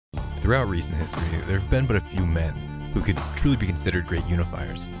Throughout recent history, there have been but a few men who could truly be considered great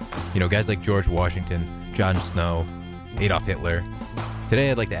unifiers. You know, guys like George Washington, Jon Snow, Adolf Hitler.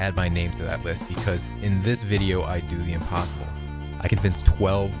 Today I'd like to add my name to that list because in this video I do the impossible. I convinced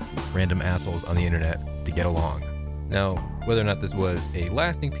 12 random assholes on the internet to get along. Now, whether or not this was a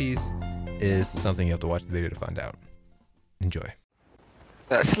lasting piece is something you have to watch the video to find out. Enjoy.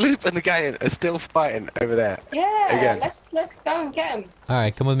 Sloop and the gang are still fighting over there. Yeah, again. let's go and get him. All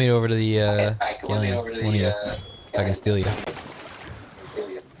right, come with me over to the Galleon. I can steal you.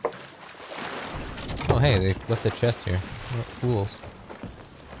 Oh, hey, they left a chest here. What fools.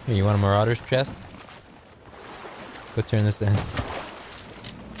 Here, you want a marauder's chest? Go turn this in.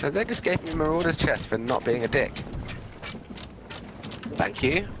 So they just gave me Marauder's chest for not being a dick. Thank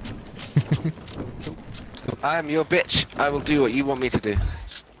you. I am your bitch. I will do what you want me to do.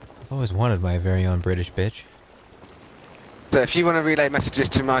 I've always wanted my very own British bitch. So if you want to relay messages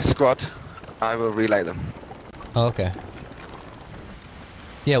to my squad, I will relay them. Oh, okay.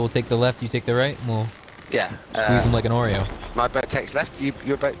 Yeah, we'll take the left, you take the right, and we'll squeeze them like an Oreo. My boat takes left,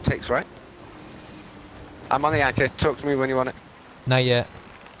 your boat takes right. I'm on the anchor. Talk to me when you want it. Not yet.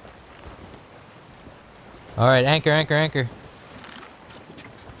 Alright, anchor, anchor, anchor.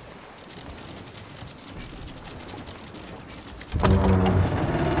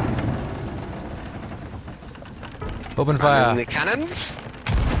 Open fire. And the cannons?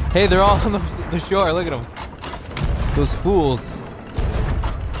 Hey, they're all on the shore. Look at them. Those fools.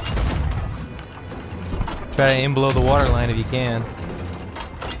 Try to aim below the waterline if you can.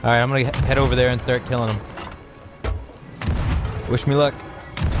 Alright, I'm gonna head over there and start killing them. Wish me luck.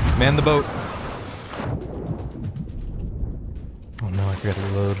 Man the boat. Oh no, I forgot to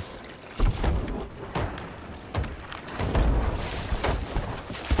reload.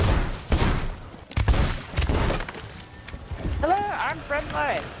 Hello, I'm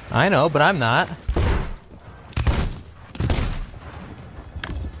friendly. I know, but I'm not.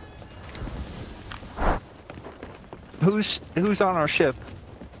 Who's on our ship?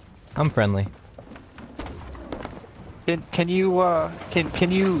 I'm friendly. Can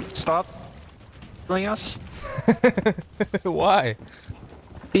you stop killing us? Why?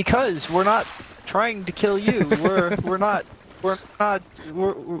 Because we're not trying to kill you. We're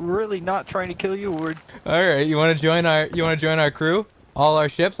really not trying to kill you. All right, you want to join our crew? All our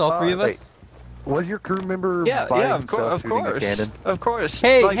ships, all three of us? Was your crew member Yeah, himself shooting a cannon? Of course.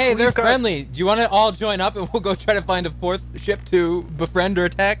 Hey, Like, hey, they're we've got- friendly. Do you want to all join up and we'll go try to find a fourth ship to befriend or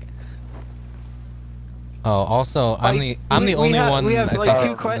attack? Oh, also, I'm the only one have, I like,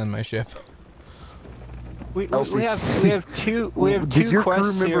 thought was on my ship. We have two Did your crew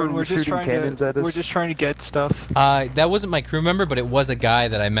quests here, member and we're just shooting trying cannons at us? we're just trying to get stuff. That wasn't my crew member, but it was a guy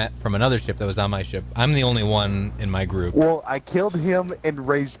that I met from another ship that was on my ship. I'm the only one in my group. Well, I killed him and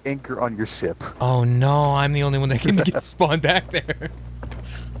raised anchor on your ship. Oh no, I'm the only one that can get spawned back there.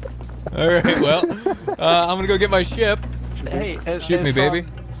 Alright, well, I'm gonna go get my ship. Hey, Shoot me, baby.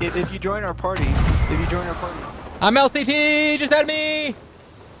 If you join our party, I'm LCT, just add me!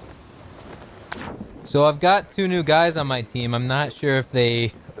 So I've got 2 new guys on my team. I'm not sure if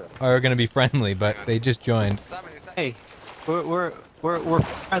they are gonna be friendly, but they just joined. hey, we're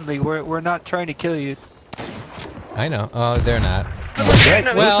friendly. We're not trying to kill you. I know. Oh, they're not. No,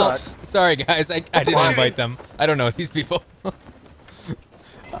 Well, sorry guys, I didn't invite them. I don't know these people.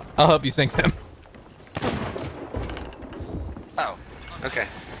 I'll help you sink them. Oh, okay.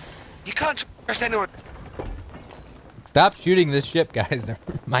 You can't trust anyone. Stop shooting this ship, guys. They're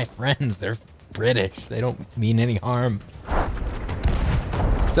my friends. They're British. They don't mean any harm.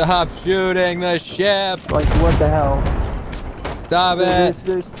 Stop shooting the ship! Like, what the hell? Stop it!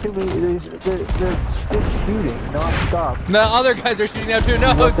 There's too many. They're just shooting non-stop. The other guys are shooting now too.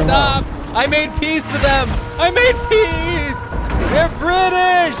 No, stop! I made peace with them! I made peace! They're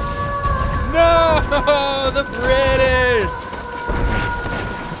British! No! The British!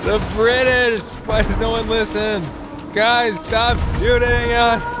 The British! Why does no one listen? Guys, stop shooting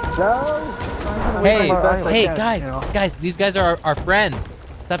us! No. Hey, hey, guys, these guys are our friends.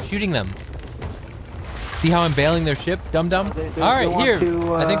 Stop shooting them. See how I'm bailing their ship, dum-dum? All right, here.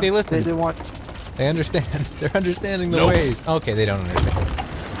 I think they listen. They understand. They're understanding the ways. Okay, they don't understand.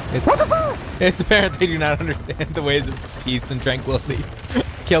 It's apparent they do not understand the ways of peace and tranquility.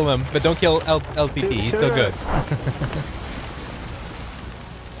 Kill him, but don't kill LCT. He's still good.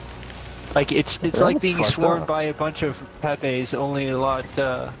 Like it's like being swarmed by a bunch of Pepes, only a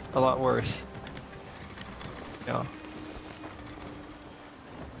lot worse. You know.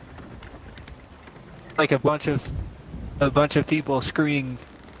 Like a bunch of people screaming.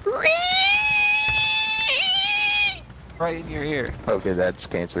 right in your ear. Okay, that's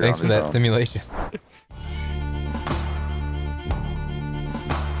cancer Thanks on for its that own. simulation.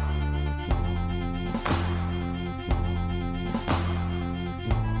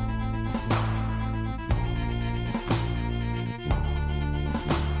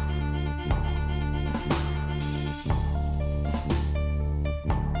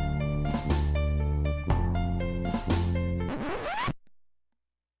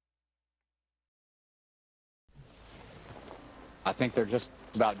 I think they're just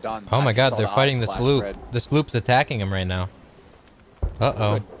about done. Oh I my just god, saw they're the fighting eyes the flash sloop. red. The sloop's attacking him right now.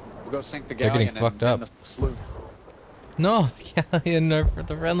 Uh-oh. Good. We'll go sink the They're getting galleon fucked and up. the sloop. No, the galleon are for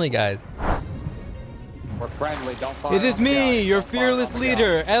the friendly guys. We're friendly. Don't fire It is on the me, galleon. your Don't fire fearless on the galleon.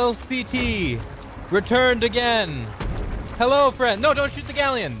 leader, LCT. Returned again. Hello, friend. No, don't shoot the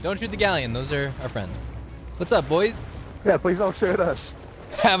galleon. Don't shoot the galleon. Those are our friends. What's up, boys? Yeah, please don't shoot us.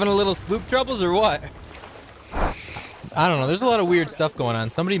 Having a little sloop troubles or what? I don't know. There's a lot of weird stuff going on.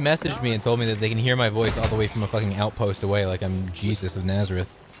 Somebody messaged me and told me that they can hear my voice all the way from a fucking outpost away, like I'm Jesus of Nazareth.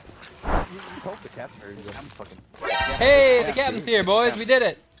 Just hope the captain hears you. Hey, the captain's here, boys. We did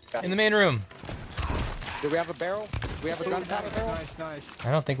it. In the main room. Do we have a barrel? Do we have a gunpowder barrel? Nice, nice.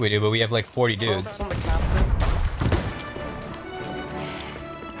 I don't think we do, but we have like 40 dudes.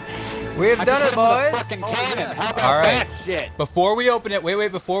 We've I done just it, hit him with a boys. fucking cannon. How about All right. that shit? Before we open it, wait,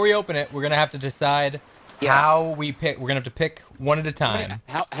 before we open it, we're gonna have to decide how we pick. We're gonna have to pick one at a time.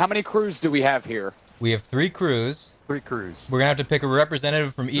 How many crews do we have here? We have 3 crews. 3 crews. We're gonna have to pick a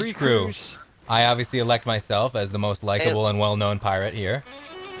representative from each Three crew. crews. I obviously elect myself as the most likable and well-known pirate here.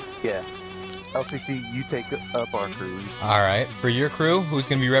 Yeah. LCT, you take up our crews. All right, for your crew, who's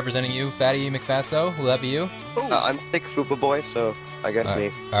gonna be representing you, Fatty McFatso? Will that be you? I'm Thick Fupa Boy, so I guess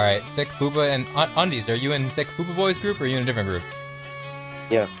me. All right, Thick Fupa and Undies. Are you in Thick Fupa Boys group or are you in a different group?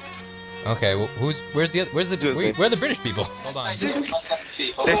 Yeah. Okay, well, where are the British people? Hold on. This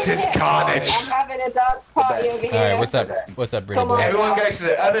is carnage. I'm having a dance party over here. All right, what's up? What's up, British Come on. boy? Everyone goes to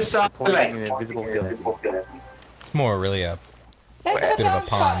the other side of the Pointing an lake. invisible gun. It's more really a Let's have bit of a dance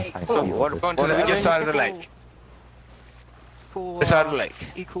pond. party. So what? Going to what the are we other doing? side of the lake. Equal, The side of the lake.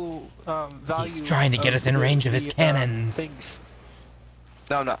 Equal value. He's trying to get us in range of his cannons. Things.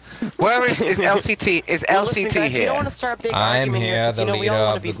 No, no. Where is LCT? Is Well, listen, LCT guys, we here? don't want to start a big I'm argument here, 'cause, the you know, we leader all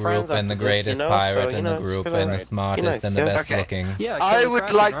want to of be the friends group and the after this, greatest you know? pirate So, in the group just and the be smartest nice, and the yeah? best Okay. looking. Yeah, I Kelly would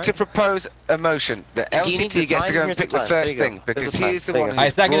Kraken, like right? to propose a motion that Do you need LCT the gets to time? go and Here's the pick the time. There first you go. thing because Here's the he time. is the There one you who go. I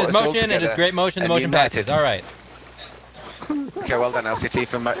second his brought us all motion. It is together great motion. The and motion passes. united. All right. Okay, well done LCT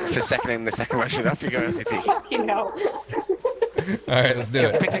for seconding the second motion. Off you go LCT. You know. All right, let's do Go,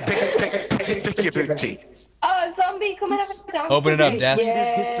 it. pick your booty. Oh, zombie, come and have a dance. Open it up, with Death. me. Just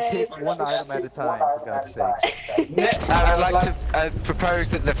to Yay. pick one item at a time, for God's sakes. I would like to propose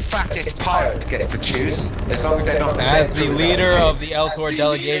that the fattest pirate gets to choose, as long as they're not. As the leader of the Eltor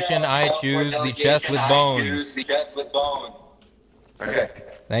delegation, I choose the chest with bones. Okay.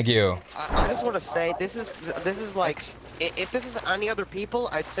 Thank you. I just want to say, this is like, if this is any other people,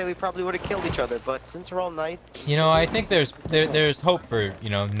 I'd say we probably would have killed each other. But since we're all knights, You know, I think there's hope for, you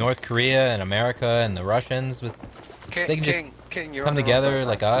know, North Korea and America and the Russians with King, They can just King, you're come on the together wrong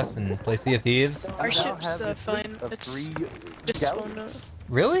like us and play Sea of Thieves. We Our now ship's have a fine. fleet of It's 3 just galleons.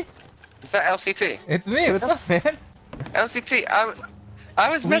 one. Really? Is that LCT? It's me. What's up, man? LCT, I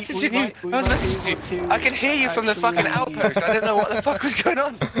was messaging you. I was messaging you. I could hear you from the fucking outpost. I didn't know what the fuck was going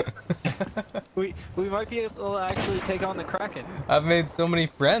on. We might be able to actually take on the Kraken. I've made so many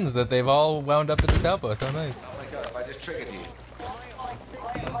friends that they've all wound up at this outpost. How nice. Oh my god, if I just triggered you.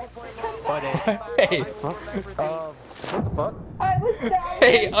 But Hey, What the fuck? I was down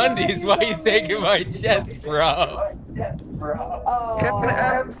hey, there. Undies, why you taking my chest, bro? Oh.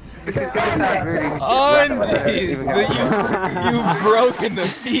 This is gonna sound really Undies, you've broken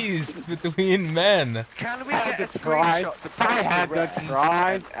the peace between men. Can we get a screenshot to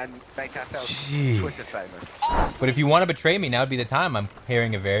post and make ourselves Jeez. Twitter famous? But if you want to betray me, now would be the time. I'm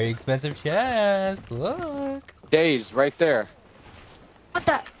carrying a very expensive chest. Look. Days, right there. What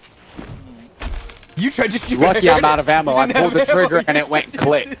the? You tried to shoot Lucky it. I'm out of ammo. You I didn't pulled the have ammo. trigger and it went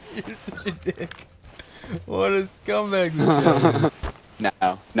click. You're such a dick. What a scumbag this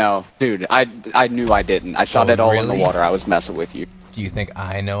guy is. No, dude. I knew I didn't. I shot Oh, it all in the really? water. I was messing with you. Do you think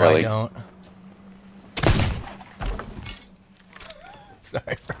I know Really? I don't?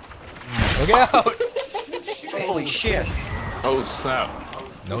 Sorry. Look out! holy shit! Oh snap!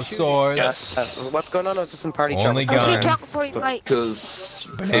 No swords. Yes. What's going on? I was just in party chat. Only Let's get guns. drunk before you fight. Because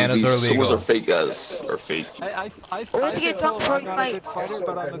Bananas these are swords legal. are fake, guys. Are fake. I Let's get drunk before I'm we not a fight. good fighter,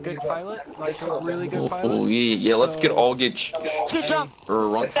 but I'm a good pilot. Like a really good Oh, pilot. yeah, let's get all get Let's get drunk. or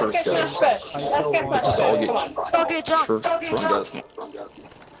run first, guys. Let's get Let's just all get Go get drunk. sure, Go get run, drunk.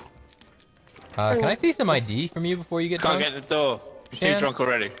 guys. Can I see some ID from you before you get Can't drunk? get the door. I'm too Shan? drunk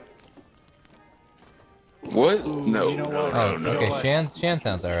already. What? No. You know what? Oh, no. okay. Shan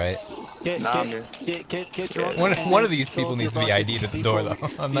sounds alright. Get drunk. One of and these people fill needs to your be buckets ID'd at the door, though.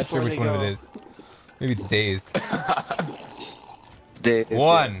 I'm not sure before which they one of go. it is. Maybe it's dazed. It's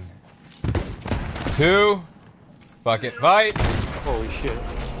 1, 2, bucket fight. Holy shit.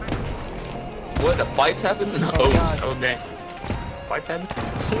 What? The fights happen? God. Okay. Fight then?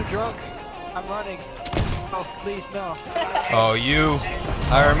 I'm so drunk. I'm running. Oh, please, no. Oh, you.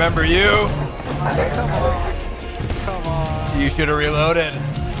 I remember you. Come on. Come on. You should have reloaded.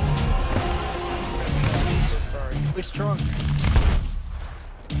 We're drunk.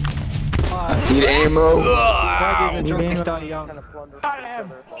 Need ammo. Why did the drunks die young?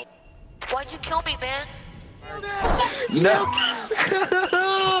 Why'd you kill me, man? No.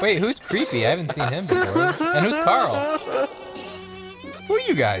 Wait, who's creepy? I haven't seen him before. And who's Carl? Who are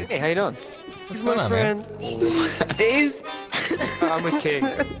you guys? Hey, how you doing? What's going on, man? Days. I'm with King.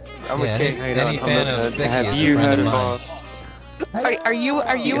 I'm with King. How you any doing? fan of Vicky Have is a you friend heard of of mine. Are you with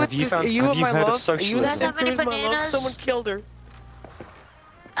Have you this? found- Are you have with you my heard of love? Are you with socialism? the Have any my love? bananas? Someone killed her.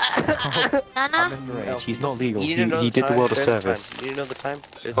 Nana? Underage. He's not legal. You He, need to know he the did the time. world a There's the service. time. You need to know the time.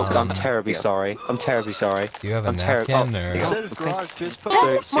 There's Oh, the I'm time. terribly sorry. I'm terribly sorry. Do you have a I'm terrible. napkin or? Instead of garage, just put So do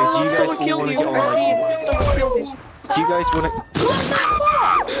you guys Someone all killed want to you. get I see on? it. Someone killed you. Do you guys want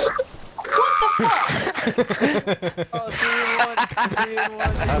to?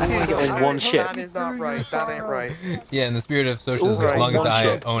 I want to get on one ship. That is not right. That ain't right. Yeah, in the spirit of socialism, all as long right. as I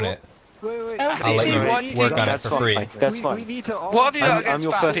One shot. own it, Wait. I'll let you work on it That's for free. fine. That's We fine. need to all... What have you got I'm against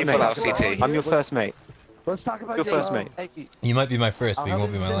your fat first people, mate. LCT? I'm your first mate. Let's talk about Your first mate. You might be my first, but you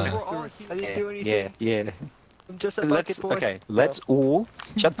won't be my Since last. we're on, I didn't do anything. Yeah. I'm just a Let's bucket boy. okay. Let's all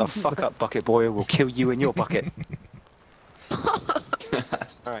shut the fuck up, bucket boy. Or we'll kill you in your bucket. All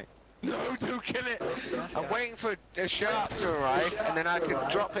right. No, don't kill it. I'm waiting for a shark to arrive, and then I can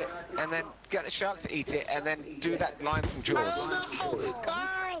drop it, and then get the shark to eat it, and then do that line from Jaws.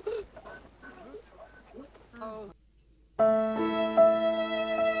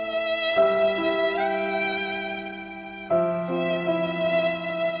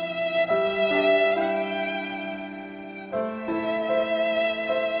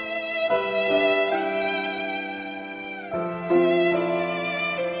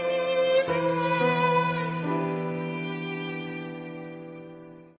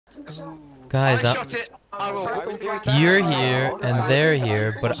 Guys, I shot it. I will. you're here and they're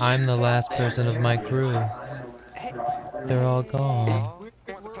here, but I'm the last person of my crew. They're all gone.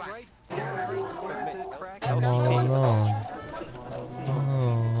 I'm all alone.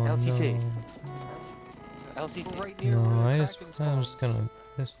 Oh, LCT. no. LCC. No, I'm just gonna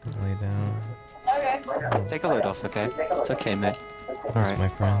lay down. Take a load off, okay? It's okay, mate. That's Alright. my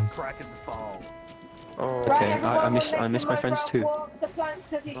friends. Kraken's fall. Okay, I miss my friends too.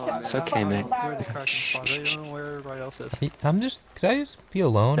 It's okay, mate. Where the Kraken spawns. I don't know where everybody else is. Hey, could I just be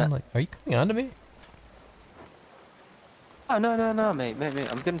alone? Yeah. Like, are you coming on to me? Oh, no, mate.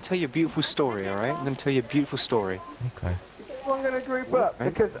 I'm gonna tell you a beautiful story, alright? I'm gonna tell you a beautiful story. Okay. I'm gonna group up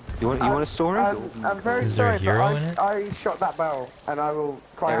Right. because You want a story? I'm very Is there a sorry, hero but in it? I shot that barrel and I will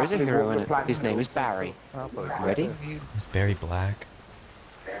quite There is a happily hero walk in the it. plank His name is until- Barry. Ready? Is Barry black?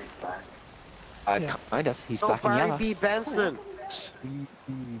 Kind of. He's Oh, black and Barry yellow. B. Benson.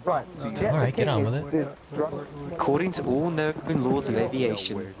 Right. Alright, get on with it. According to all known laws of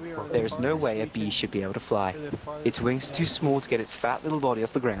aviation, there is no way a bee should be able to fly. Its wings are too small to get its fat little body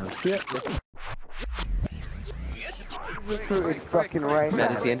off the ground. It's fucking rain.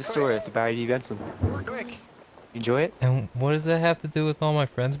 That is the end of story of the Barry B. Benson. Enjoy it? And what does that have to do with all my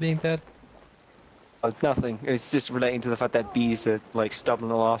friends being dead? Oh, nothing. It's just relating to the fact that bees are like stubborn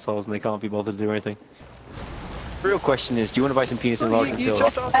little assholes and they can't be bothered to do anything. The real question is, do you want to buy some penis enlargement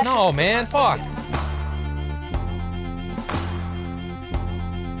pills? No, man, fuck.